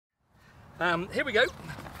Here we go.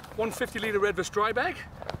 150-litre Redverz dry bag,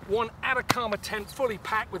 one Atacama tent fully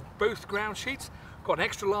packed with both ground sheets. Got an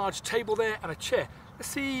extra large table there and a chair. Let's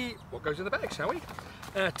see what goes in the bag, shall we?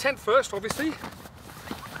 Tent first, obviously.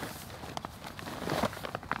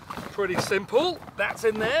 Pretty simple. That's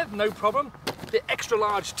in there, no problem. The extra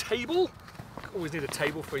large table. Always need a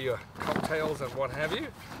table for your cocktails and what have you.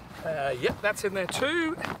 Yep, that's in there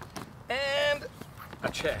too. And a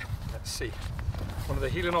chair. Let's see. One of the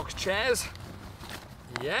Helinox chairs.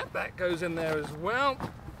 Yeah, that goes in there as well.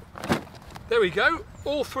 There we go.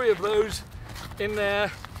 All three of those in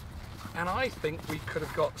there. And I think we could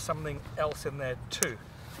have got something else in there too.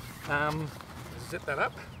 Zip that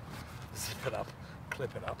up. Zip it up.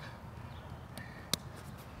 Clip it up.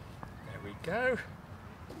 There we go.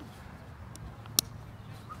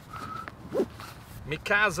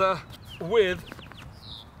 Mikasa with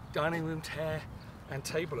dining room chair and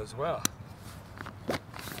table as well.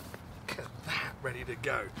 Look at that, ready to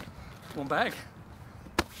go. One bag.